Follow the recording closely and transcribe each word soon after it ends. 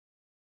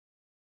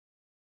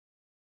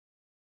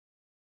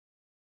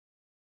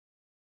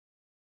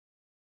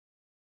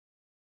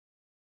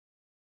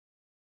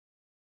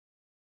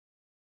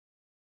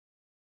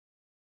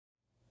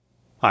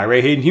Hi,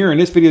 Ray Hayden here,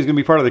 and this video is going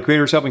to be part of the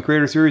Creators Helping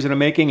Creator series that I'm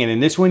making. And in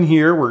this one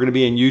here, we're going to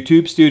be in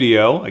YouTube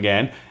Studio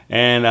again,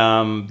 and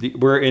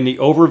we're in the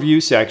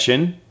overview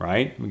section,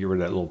 right? Let me get rid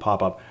of that little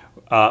pop-up.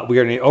 We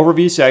are in the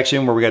overview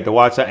section where we got to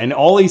watch that, and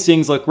all these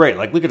things look great.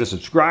 Like, look at the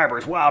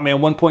subscribers. Wow, man,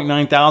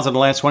 1.9 thousand in the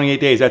last 28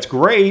 days. That's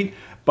great,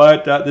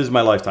 but this is my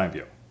lifetime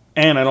view.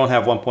 And I don't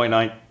have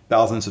 1.9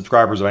 thousand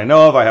subscribers that I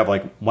know of. I have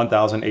like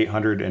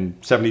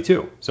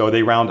 1,872. So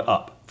they round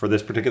up for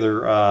this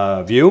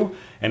particular view,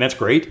 and that's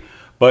great.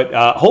 But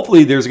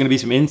hopefully there's going to be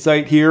some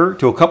insight here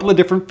to a couple of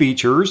different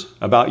features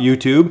about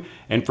YouTube.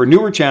 And for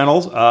newer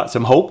channels,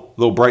 some hope,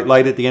 a little bright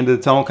light at the end of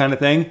the tunnel kind of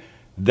thing.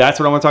 That's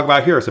what I want to talk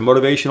about here, some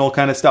motivational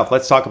kind of stuff.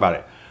 Let's talk about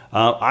it.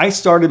 I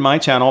started my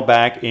channel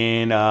back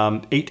in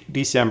 8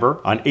 December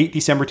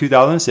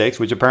 2006,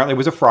 which apparently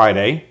was a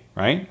Friday,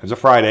 right? It was a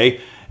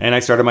Friday, and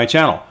I started my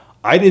channel.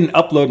 I didn't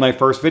upload my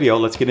first video.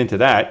 Let's get into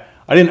that.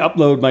 I didn't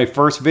upload my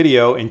first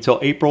video until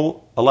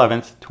April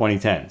 11th,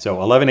 2010.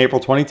 So 11 April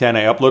 2010,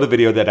 I uploaded a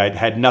video that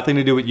had nothing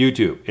to do with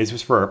YouTube. It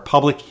was for a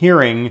public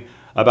hearing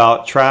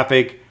about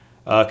traffic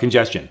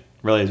congestion,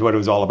 really is what it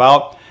was all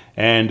about.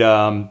 And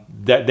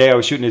that day I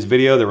was shooting this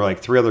video. There were like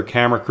 3 other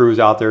camera crews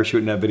out there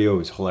shooting that video. It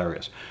was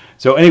hilarious.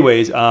 So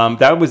anyways,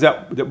 that was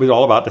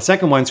all about. The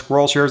second one,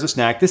 Squirrel Shares a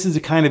Snack. This is the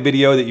kind of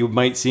video that you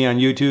might see on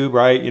YouTube,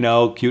 right? You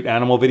know, cute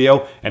animal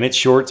video. And it's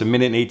short. It's 1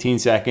 minute and 18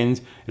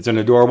 seconds. It's an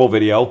adorable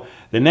video.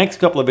 The next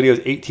couple of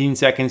videos, 18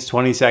 seconds,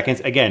 20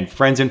 seconds. Again,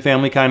 friends and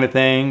family kind of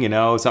thing. You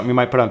know, something you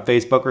might put on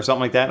Facebook or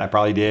something like that. And I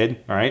probably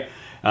did. All right.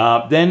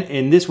 Then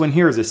in this one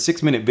here is a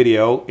 6-minute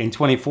video in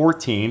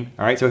 2014.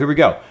 All right. So here we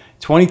go.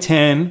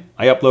 2010,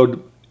 I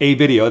upload a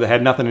video that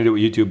had nothing to do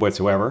with YouTube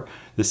whatsoever.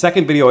 The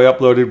second video I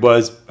uploaded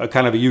was a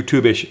kind of a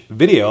YouTube-ish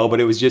video, but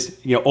it was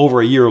just, you know,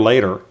 over a year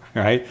later,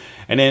 right?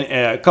 And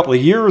then a couple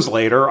of years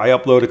later, I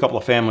uploaded a couple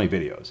of family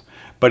videos.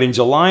 But in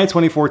July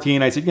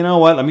 2014, I said, you know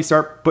what, let me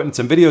start putting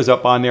some videos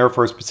up on there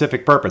for a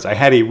specific purpose. I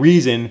had a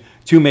reason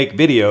to make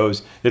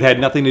videos that had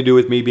nothing to do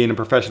with me being a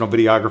professional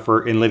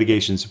videographer in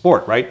litigation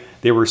support, right?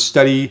 They were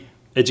study,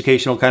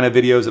 educational kind of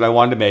videos that I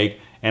wanted to make,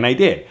 and I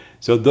did.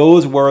 So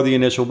those were the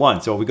initial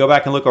ones. So if we go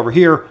back and look over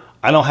here,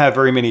 I don't have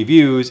very many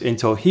views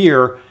until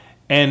here,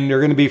 and they're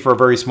going to be for a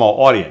very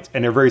small audience,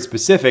 and they're very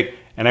specific.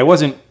 And I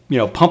wasn't, you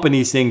know, pumping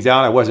these things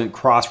out. I wasn't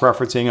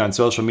cross-referencing on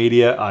social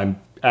media. I'm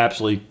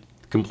absolutely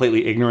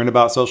completely ignorant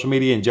about social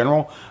media in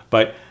general,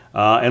 but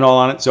and all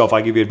on it. So if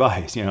I give you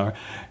advice, you know,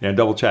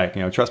 double check,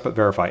 you know, trust but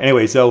verify.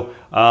 Anyway, so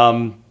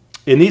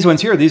in these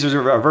ones here, these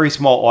are a very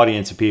small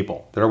audience of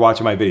people that are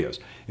watching my videos.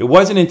 It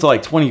wasn't until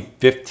like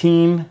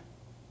 2015.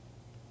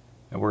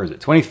 Where is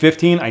it?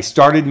 2015. I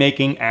started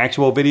making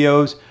actual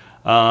videos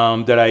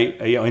that I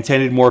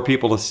intended more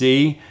people to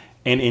see.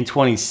 And in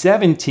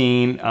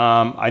 2017,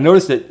 I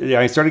noticed that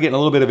I started getting a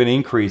little bit of an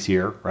increase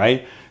here,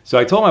 right? So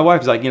I told my wife, I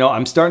was like, you know,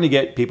 I'm starting to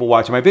get people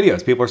watching my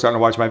videos. People are starting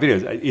to watch my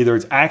videos. Either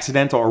it's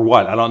accidental or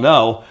what, I don't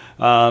know.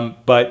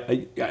 But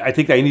I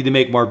think I need to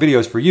make more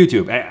videos for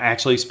YouTube,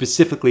 actually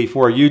specifically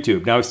for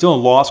YouTube. Now, I was still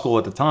in law school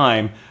at the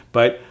time,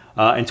 but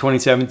in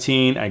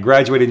 2017, I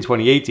graduated in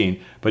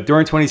 2018. But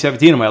during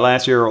 2017, in my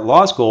last year of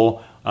law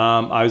school,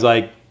 I was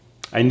like,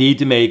 I need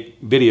to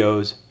make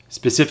videos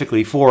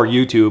specifically for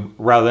YouTube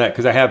rather than that,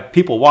 because I have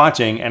people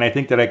watching and I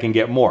think that I can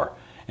get more.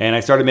 And I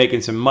started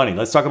making some money.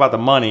 Let's talk about the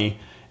money.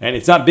 And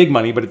it's not big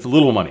money, but it's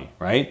little money,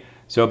 right?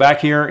 So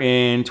back here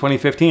in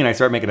 2015, I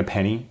started making a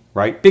penny,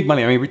 right? Big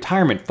money, I mean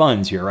retirement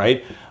funds here,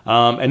 right?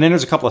 And then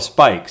there's a couple of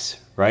spikes,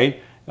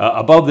 right?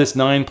 Above this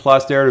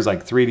 9+ there's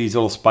like 3 of these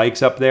little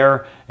spikes up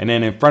there. And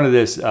then in front of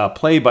this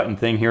play button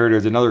thing here,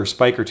 there's another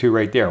spike or 2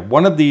 right there.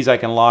 One of these I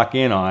can lock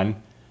in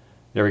on.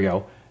 There we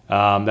go.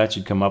 That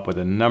should come up with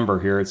a number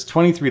here. It's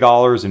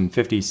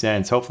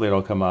 $23.50. Hopefully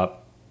it'll come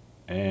up.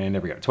 And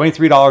there we go.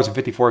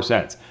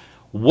 $23.54.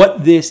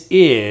 What this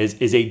is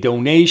a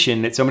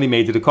donation that somebody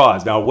made to the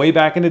cause. Now, way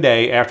back in the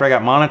day, after I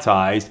got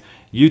monetized,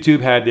 YouTube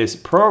had this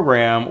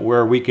program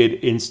where we could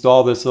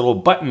install this little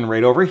button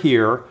right over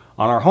here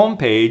on our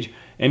homepage,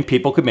 and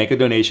people could make a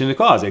donation to the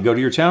cause. They go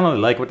to your channel, they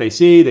like what they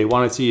see, they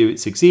want to see you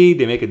succeed,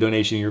 they make a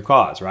donation to your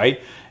cause,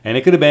 right? And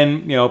it could have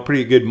been, you know,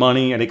 pretty good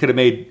money, and they could have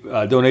made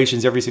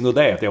donations every single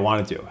day if they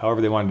wanted to, however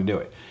they wanted to do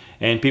it.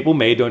 And people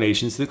made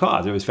donations to the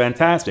cause. It was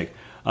fantastic.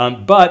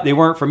 But they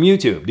weren't from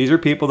YouTube. These are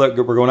people that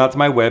were going out to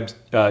my my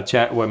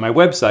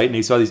website, and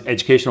they saw these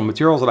educational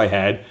materials that I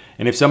had.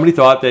 And if somebody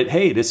thought that,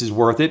 hey, this is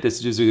worth it,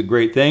 this is a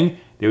great thing,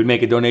 they would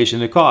make a donation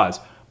to the cause.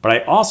 But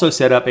I also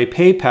set up a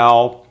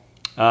PayPal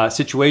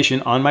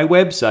situation on my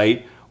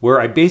website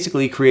where I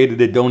basically created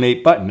a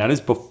donate button. That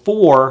is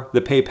before the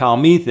PayPal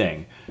Me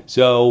thing.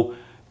 So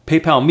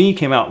PayPal Me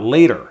came out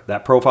later.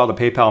 That profile, the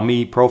PayPal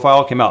Me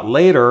profile, came out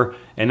later,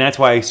 and that's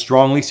why I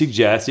strongly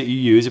suggest that you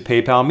use a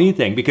PayPal Me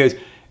thing, because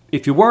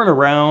if you weren't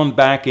around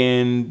back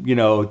in, you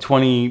know,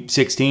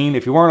 2016,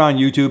 if you weren't on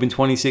YouTube in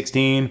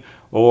 2016,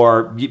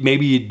 or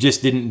maybe you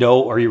just didn't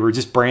know, or you were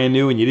just brand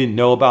new and you didn't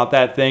know about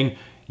that thing,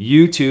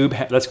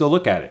 YouTube, let's go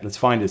look at it. Let's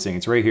find this thing.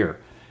 It's right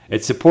here.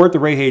 It's support the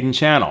Ray Hayden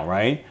channel,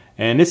 right?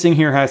 And this thing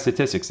here has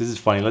statistics. This is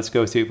funny. Let's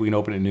go see if we can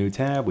open a new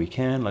tab. We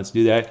can. Let's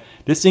do that.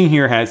 This thing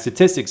here has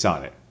statistics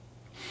on it.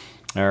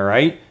 All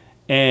right.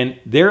 And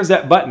there's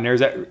that button.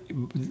 There's that.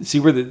 See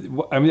where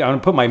I'm going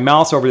to put my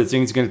mouse over this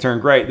thing. It's going to turn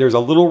gray. There's a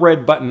little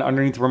red button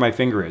underneath where my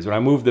finger is. When I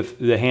move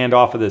the hand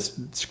off of this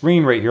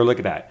screen right here, look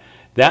at that.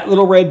 That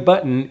little red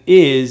button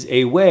is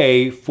a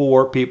way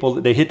for people,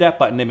 they hit that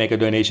button, they make a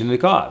donation to the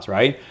cause,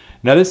 right?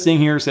 Now this thing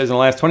here says in the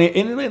last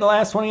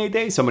 28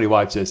 days, somebody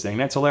watched this thing.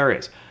 That's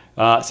hilarious.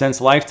 Since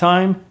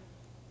lifetime,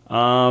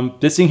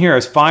 this thing here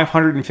has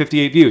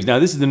 558 views. Now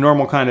this is the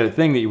normal kind of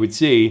thing that you would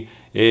see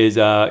is,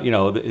 you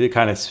know, it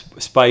kind of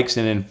spikes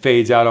and then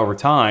fades out over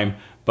time.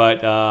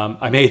 But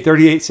I made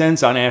 38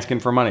 cents on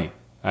asking for money,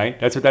 right?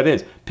 That's what that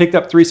is. Picked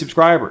up 3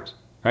 subscribers.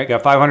 Right,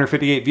 got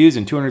 558 views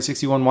and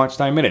 261 watch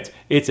time minutes.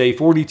 It's a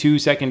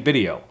 42-second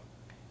video.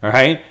 All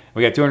right,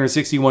 we got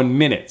 261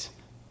 minutes,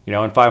 you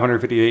know, and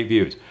 558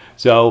 views.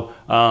 So,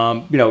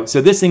 you know,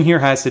 so this thing here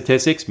has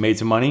statistics, made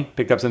some money,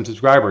 picked up some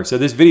subscribers. So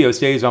this video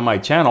stays on my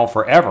channel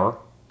forever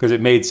because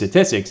it made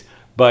statistics,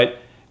 but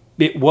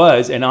it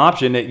was an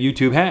option that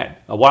YouTube had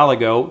a while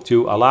ago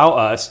to allow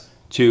us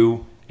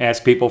to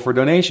ask people for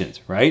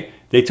donations, right?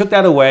 They took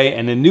that away,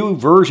 and the new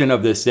version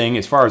of this thing,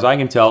 as far as I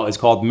can tell, is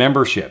called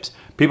memberships.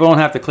 People don't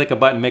have to click a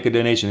button, make a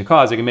donation to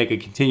cause. They can make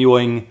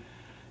a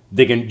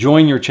they can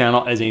join your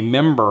channel as a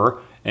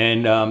member,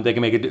 and they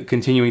can make a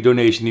continuing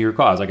donation to your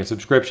cause, like a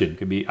subscription. It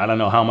could be, I don't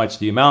know how much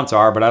the amounts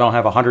are, but I don't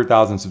have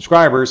 100,000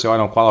 subscribers, so I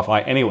don't qualify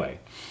anyway.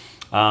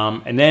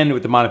 And then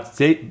with the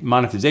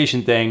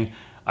monetization thing,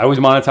 I was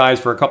monetized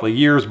for a couple of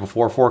years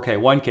before 4K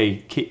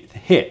 1K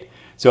hit.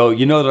 So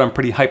you know that I'm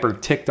pretty hyper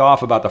ticked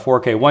off about the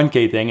 4K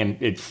 1K thing, and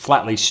it's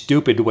flatly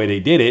stupid the way they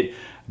did it.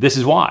 This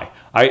is why.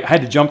 I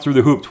had to jump through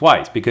the hoop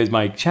twice because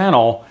my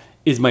channel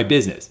is my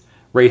business.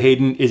 Ray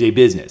Hayden is a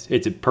business.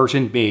 It's a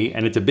person, me,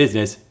 and it's a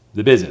business,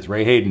 the business.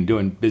 Ray Hayden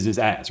doing business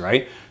as,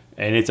 right?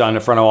 And it's on the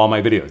front of all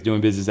my videos, doing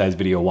business as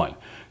video 1.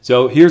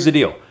 So here's the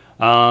deal.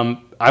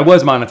 I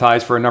was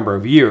monetized for a number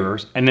of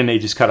years, and then they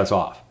just cut us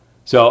off.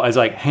 So I was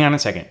like, hang on a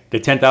second. The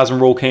 10,000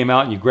 rule came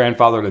out and you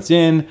grandfathered us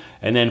in,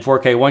 and then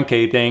 4K,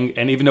 1K thing.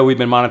 And even though we've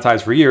been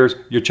monetized for years,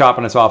 you're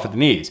chopping us off at the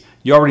knees.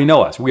 You already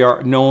know us. We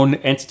are known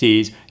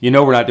entities. You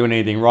know we're not doing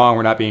anything wrong.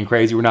 We're not being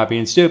crazy. We're not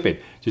being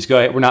stupid. Just go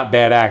ahead. We're not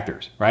bad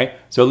actors, right?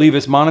 So leave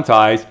us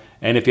monetized.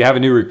 And if you have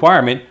a new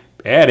requirement,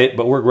 add it,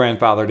 but we're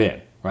grandfathered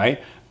in,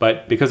 right?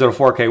 But because of the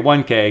 4K,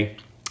 1K,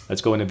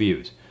 let's go into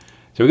views.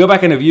 So we go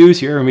back into views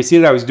here, and we see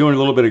that I was doing a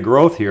little bit of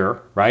growth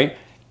here, right?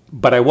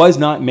 But I was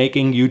not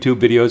making YouTube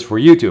videos for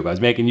YouTube. I was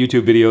making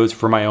YouTube videos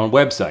for my own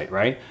website,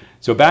 right?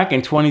 So back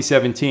in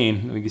 2017,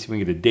 let me see if we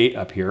can get a date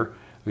up here.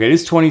 Okay,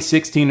 this is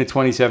 2016 to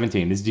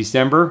 2017. This is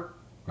December,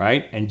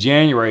 right? And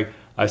January,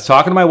 I was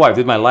talking to my wife.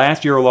 This is my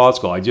last year of law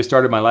school. I just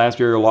started my last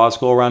year of law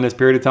school around this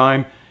period of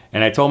time.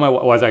 And I told my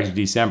wife, well, it was actually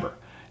December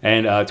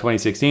and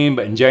 2016,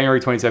 but in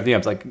January 2017, I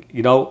was like,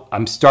 you know,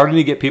 I'm starting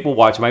to get people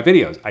watching my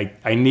videos.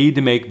 I need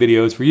to make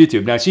videos for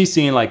YouTube. Now she's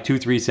seeing like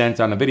 2-3 cents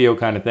on a video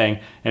kind of thing.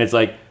 And it's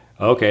like,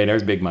 okay,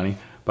 there's big money.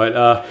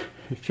 But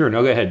sure,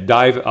 no, go ahead.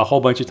 Dive a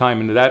whole bunch of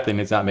time into that thing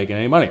that's not making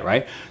any money,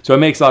 right? So it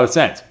makes a lot of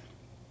sense.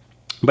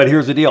 But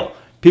here's the deal.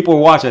 People are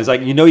watching. It's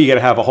like, you know, you got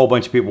to have a whole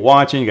bunch of people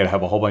watching. You got to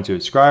have a whole bunch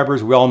of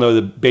subscribers. We all know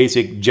the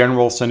basic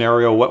general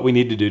scenario, what we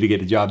need to do to get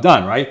the job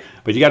done, right?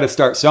 But you got to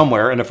start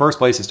somewhere. And the first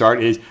place to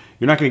start is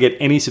you're not going to get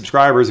any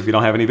subscribers if you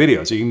don't have any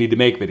videos. So you need to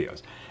make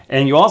videos.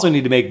 And you also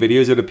need to make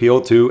videos that appeal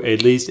to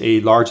at least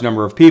a large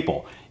number of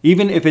people.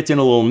 Even if it's in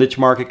a little niche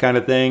market kind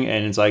of thing.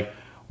 And it's like,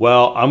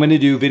 well, I'm going to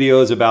do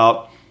videos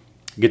about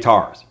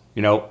guitars,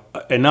 you know,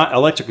 and not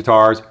electric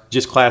guitars,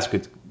 just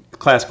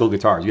classical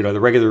guitars, you know, the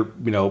regular,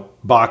 you know,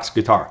 box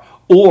guitar.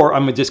 Or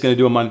I'm just going to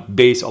do them on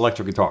bass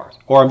electric guitars.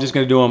 Or I'm just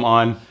going to do them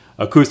on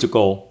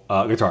acoustical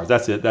guitars.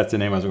 That's it. That's the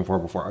name I was looking for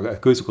before,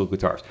 acoustical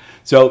guitars.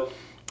 So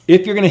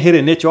if you're going to hit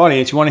a niche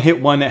audience, you want to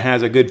hit one that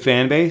has a good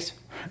fan base.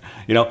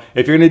 You know,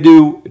 if you're going to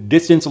do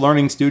distance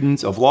learning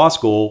students of law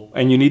school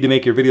and you need to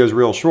make your videos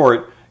real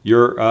short,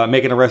 you're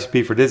making a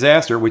recipe for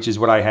disaster, which is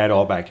what I had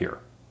all back here.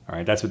 All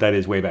right, that's what that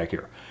is way back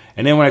here.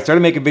 And then when I started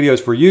making videos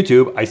for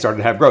YouTube, I started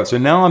to have growth. So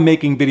now I'm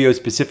making videos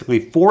specifically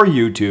for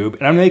YouTube,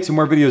 and I'm gonna make some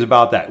more videos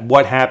about that.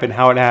 What happened,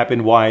 how it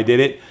happened, why I did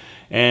it.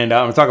 And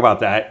I'm gonna talk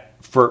about that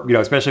for, you know,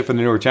 especially for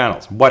the newer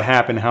channels. What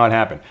happened, how it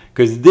happened.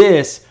 Because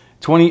this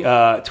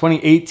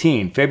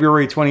 2018,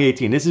 February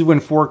 2018, this is when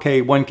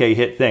 4K, 1K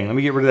hit thing. Let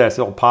me get rid of that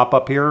little pop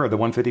up here, or the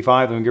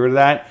 155, let me get rid of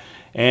that.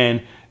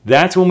 And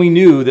that's when we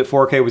knew that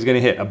 4K was going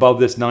to hit above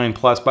this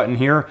 9+ button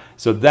here.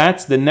 So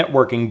that's the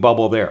networking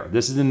bubble there.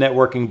 This is the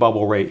networking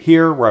bubble right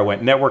here where I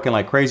went networking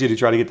like crazy to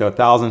try to get to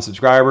 1,000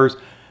 subscribers.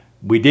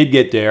 We did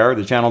get there.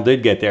 The channel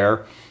did get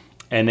there.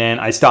 And then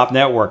I stopped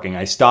networking.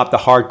 I stopped the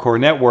hardcore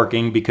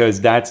networking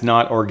because that's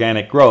not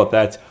organic growth.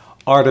 That's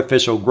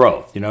artificial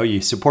growth. You know, you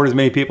support as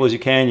many people as you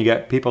can. You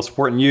got people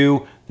supporting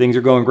you. Things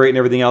are going great and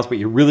everything else, but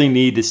you really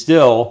need to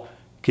still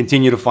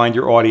continue to find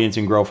your audience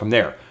and grow from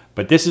there.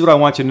 But this is what I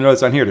want you to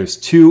notice on here. There's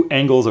two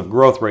angles of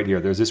growth right here.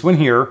 There's this one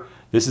here.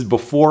 This is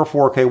before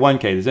 4K,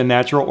 1K. There's a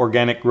natural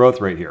organic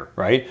growth right here,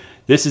 right?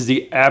 This is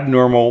the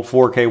abnormal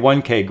 4K,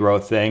 1K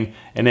growth thing.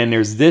 And then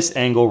there's this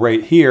angle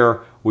right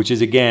here, which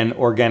is, again,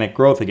 organic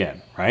growth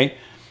again, right?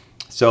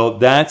 So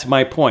that's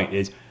my point,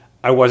 is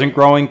I wasn't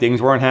growing,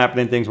 things weren't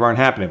happening.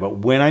 But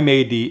when I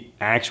made the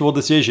actual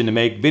decision to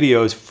make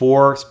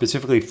videos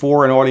specifically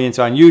for an audience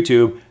on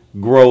YouTube,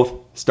 growth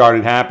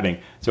started happening.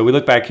 So we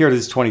look back here, this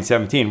is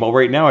 2017. Well,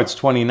 right now it's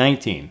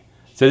 2019.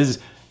 So this is,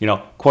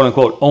 quote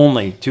unquote,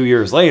 only 2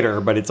 years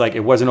later, but it's like it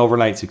was an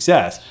overnight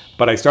success.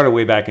 But I started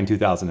way back in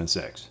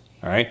 2006,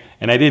 all right?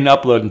 And I didn't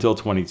upload until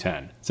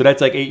 2010. So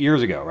that's like 8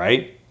 years ago,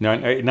 right?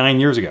 9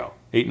 years ago,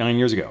 9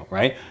 years ago,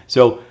 right?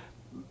 So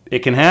it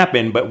can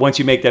happen, but once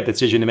you make that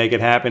decision to make it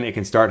happen, it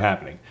can start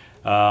happening.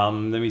 Let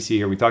me see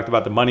here. We talked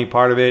about the money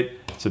part of it,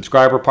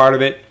 subscriber part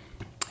of it.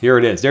 Here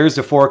it is. There's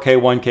the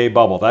 4K, 1K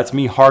bubble. That's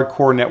me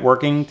hardcore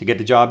networking to get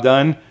the job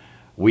done.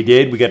 We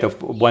got to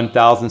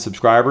 1,000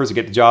 subscribers to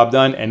get the job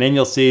done. And then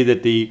you'll see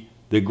that the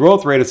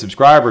growth rate of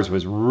subscribers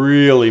was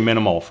really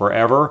minimal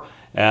forever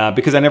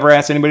because I never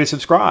asked anybody to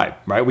subscribe,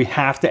 right? We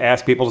have to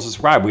ask people to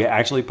subscribe. We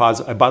actually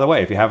pause. By the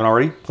way, if you haven't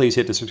already, please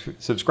hit the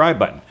subscribe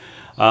button.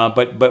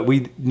 But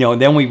we,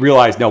 then we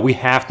realized, no, we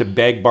have to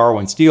beg, borrow,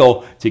 and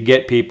steal to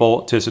get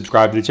people to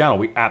subscribe to the channel.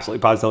 We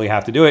absolutely positively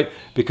have to do it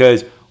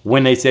because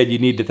when they said you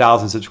need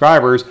 1,000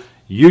 subscribers,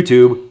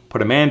 YouTube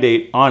put a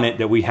mandate on it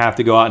that we have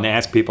to go out and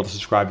ask people to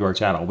subscribe to our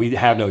channel. We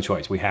have no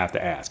choice. We have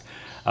to ask.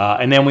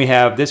 And then we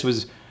have,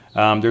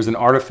 there's an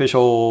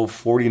artificial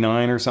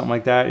 49 or something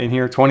like that in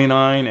here,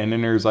 29, and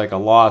then there's like a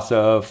loss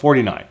of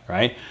 49,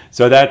 right?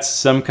 So that's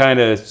some kind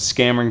of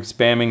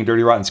spamming,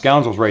 dirty, rotten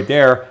scoundrels right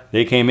there.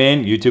 They came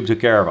in, YouTube took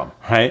care of them,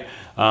 right?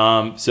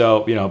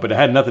 But it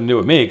had nothing to do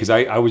with me because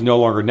I was no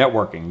longer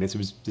networking.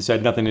 This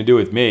had nothing to do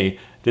with me.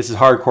 This is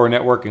hardcore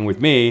networking with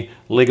me,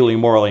 legally,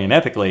 morally, and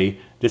ethically.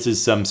 This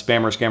is some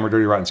spammer, scammer,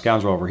 dirty, rotten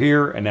scoundrel over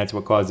here, and that's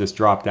what caused this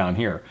drop down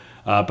here.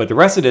 But the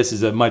rest of this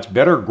is a much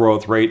better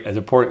growth rate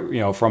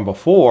from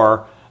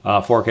before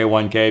 4K,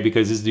 1K,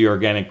 because this is the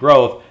organic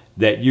growth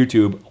that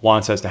YouTube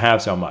wants us to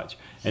have so much.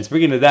 And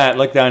speaking of that,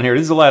 look down here.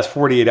 This is the last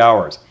 48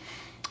 hours.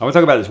 I want to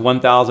talk about this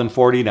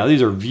 1,040. Now,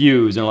 these are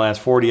views in the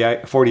last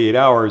 48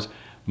 hours.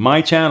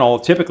 My channel,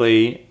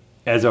 typically,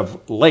 as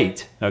of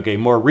late, okay,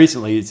 more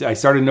recently, I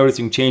started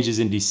noticing changes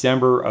in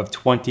December of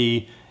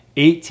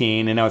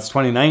 2018, and now it's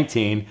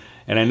 2019.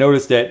 And I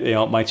noticed that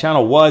my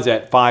channel was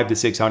at 500 to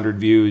 600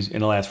 views in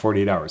the last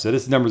 48 hours. So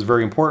this number is a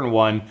very important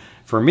one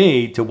for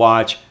me to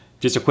watch.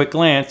 Just a quick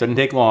glance, doesn't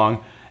take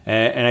long,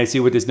 and I see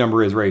what this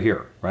number is right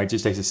here. Right,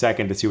 just takes a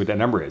second to see what that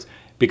number is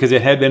because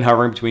it had been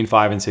hovering between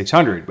 500 and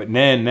 600. But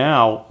then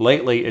now,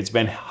 lately, it's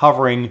been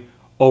hovering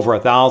over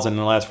 1,000 in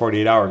the last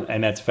 48 hours,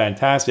 and that's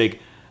fantastic.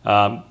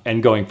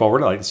 And going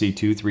forward, I'd like to see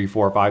 2,000, 3,000,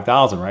 4,000,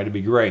 5,000. Right, it'd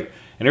be great.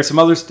 And there's some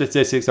other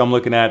statistics I'm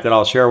looking at that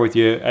I'll share with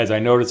you as I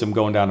notice them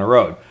going down the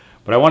road.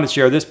 But I want to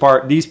share these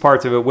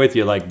parts of it with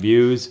you, like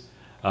views,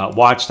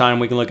 watch time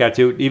we can look at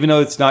too. Even though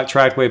it's not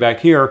tracked way back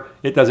here,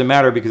 it doesn't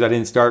matter because I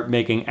didn't start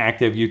making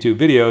active YouTube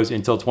videos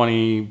until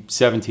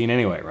 2017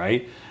 anyway,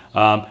 right?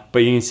 But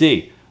you can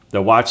see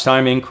the watch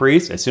time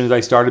increase. As soon as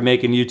I started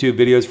making YouTube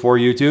videos for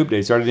YouTube,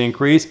 they started to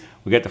increase.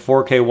 We got the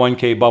 4K,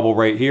 1K bubble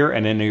right here,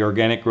 and then the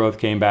organic growth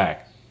came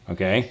back,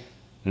 okay?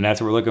 And that's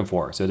what we're looking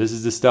for. So this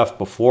is the stuff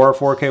before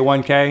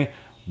 4K, 1K.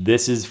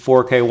 This is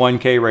 4K,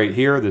 1K right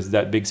here. This is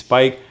that big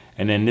spike.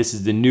 And then this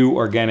is the new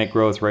organic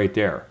growth right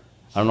there.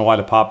 I don't know why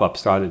the pop-up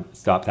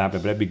stopped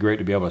happening, but it'd be great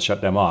to be able to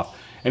shut them off.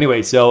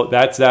 Anyway, so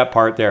that's that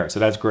part there. So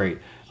that's great.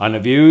 On the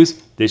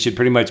views, they should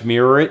pretty much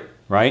mirror it,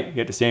 right? You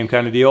get the same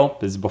kind of deal.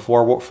 This is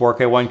before 4K,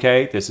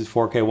 1K. This is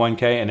 4K,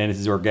 1K. And then this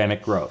is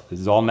organic growth. This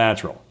is all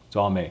natural. It's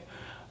all me.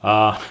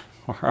 All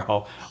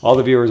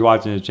the viewers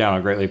watching this channel,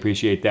 I greatly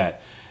appreciate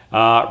that.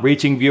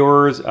 Reaching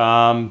viewers.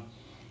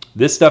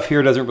 This stuff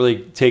here doesn't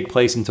really take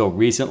place until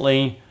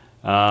recently.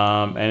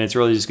 And it's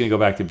really just going to go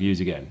back to views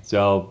again.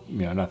 So,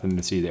 nothing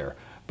to see there.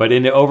 But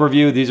in the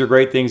overview, these are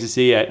great things to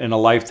see. In a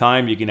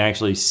lifetime, you can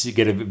actually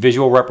get a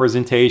visual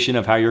representation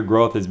of how your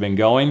growth has been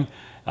going.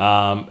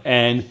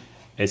 And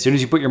as soon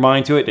as you put your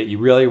mind to it that you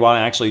really want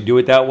to actually do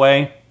it that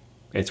way,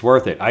 it's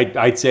worth it.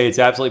 I'd say it's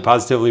absolutely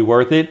positively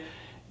worth it.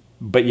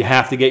 But you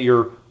have to get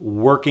your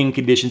working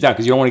conditions down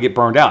because you don't want to get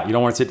burned out. You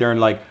don't want to sit there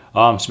and like,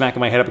 oh, I'm smacking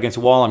my head up against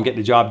the wall. I'm getting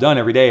the job done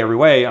every day, every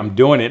way. I'm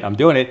doing it,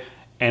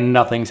 and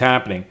nothing's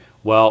happening.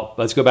 Well,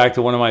 let's go back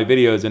to one of my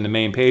videos in the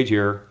main page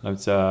here.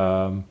 Let's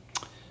go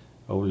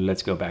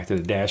back to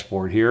the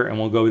dashboard here, and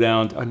we'll go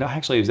down. No,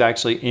 actually, it was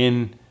actually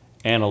in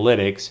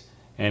analytics,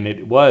 and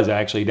it was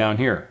actually down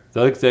here.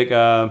 So it looks like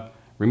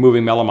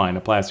removing melamine,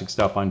 the plastic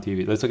stuff on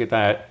TV. Let's look at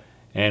that,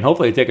 and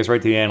hopefully it take us right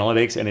to the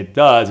analytics, and it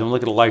does. And we'll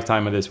look at the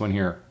lifetime of this one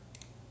here,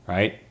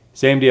 right?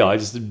 Same deal. I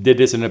just did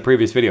this in a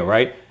previous video,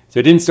 right?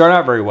 So it didn't start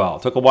out very well.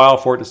 It took a while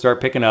for it to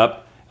start picking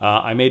up.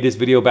 I made this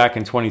video back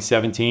in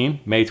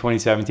 2017, May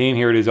 2017.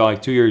 Here it is, only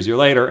 2 years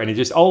later, and it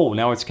just,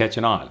 now it's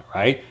catching on,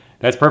 right?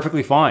 That's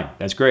perfectly fine.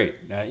 That's great.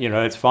 You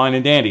know, that's fine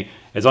and dandy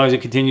as long as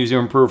it continues to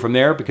improve from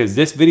there, because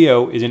this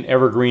video is an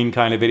evergreen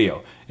kind of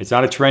video. It's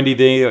not a trendy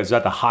video. It's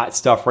not the hot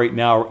stuff right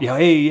now. You know,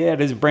 hey, yeah,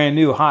 this is brand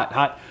new,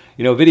 hot,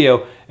 you know,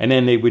 video. And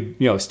then they would,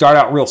 you know, start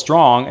out real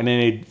strong and then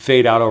they'd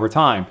fade out over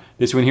time.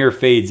 This one here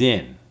fades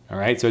in. All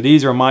right. So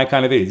these are my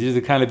kind of videos. These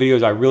are the kind of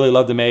videos I really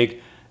love to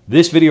make.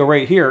 This video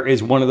right here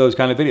is one of those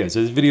kind of videos.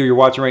 So this video you're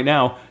watching right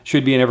now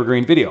should be an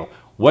evergreen video.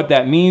 What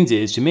that means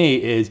is, to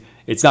me, is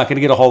it's not going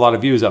to get a whole lot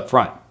of views up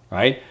front,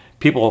 right?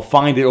 People will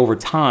find it over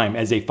time.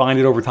 As they find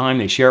it over time,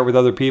 they share it with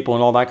other people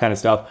and all that kind of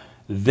stuff.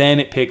 Then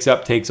it picks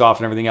up, takes off,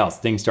 and everything else.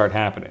 Things start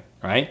happening,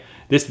 right?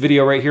 This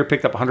video right here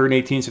picked up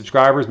 118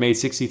 subscribers, made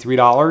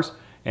 $63,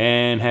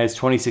 and has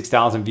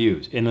 26,000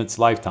 views in its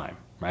lifetime,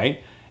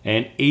 right?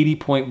 And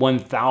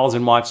 80.1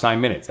 thousand watch time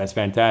minutes. That's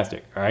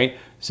fantastic, all right?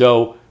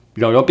 So,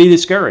 you know, don't be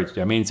discouraged.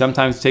 I mean,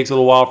 sometimes it takes a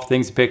little while for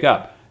things to pick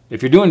up.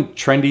 If you're doing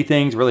trendy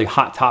things, really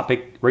hot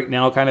topic right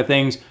now kind of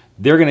things,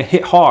 they're going to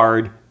hit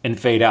hard and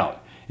fade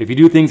out. If you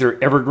do things that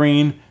are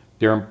evergreen,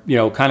 they're, you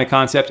know, kind of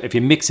concepts, if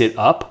you mix it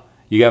up,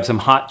 you have some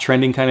hot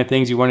trending kind of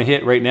things you want to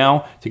hit right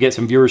now to get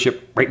some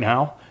viewership right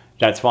now,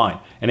 that's fine.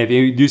 And if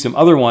you do some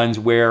other ones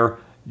where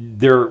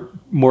they're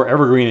more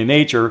evergreen in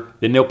nature,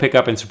 then they'll pick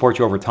up and support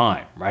you over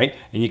time, right?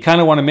 And you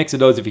kind of want to mix of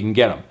those if you can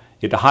get them.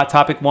 Get the hot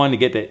topic one to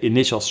get the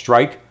initial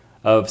strike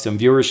of some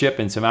viewership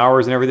and some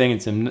hours and everything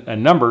and some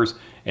numbers,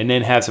 and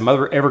then have some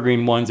other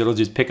evergreen ones that'll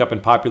just pick up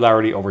in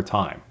popularity over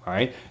time, all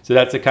right? So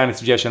that's the kind of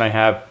suggestion I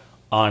have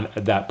on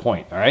that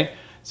point, all right?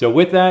 So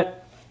with that,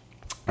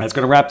 that's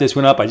going to wrap this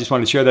one up. I just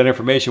wanted to share that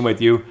information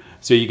with you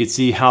so you could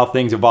see how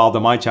things evolved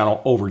on my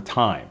channel over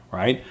time,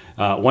 right?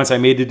 Once I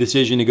made the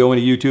decision to go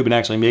into YouTube and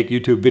actually make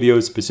YouTube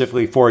videos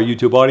specifically for a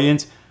YouTube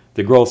audience,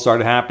 the growth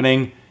started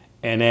happening.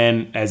 And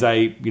then as I,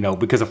 you know,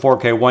 because of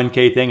 4K,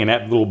 1K thing and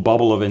that little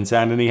bubble of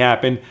insanity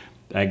happened,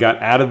 I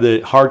got out of the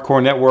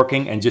hardcore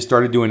networking and just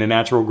started doing a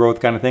natural growth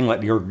kind of thing,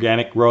 let the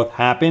organic growth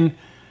happen.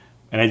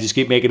 And I just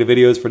keep making the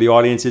videos for the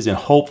audiences, and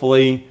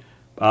hopefully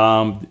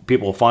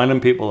people will find them,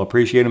 people will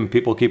appreciate them,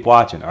 people will keep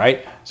watching, all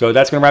right? So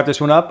that's going to wrap this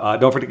one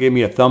up. Don't forget to give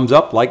me a thumbs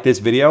up, like this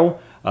video,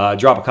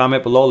 drop a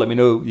comment below, let me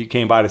know you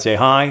came by to say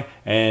hi,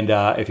 and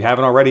if you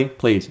haven't already,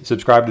 please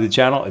subscribe to the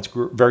channel. It's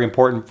very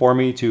important for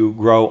me to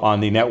grow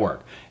on the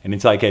network. And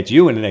until I catch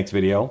you in the next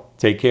video,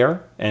 take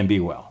care and be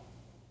well.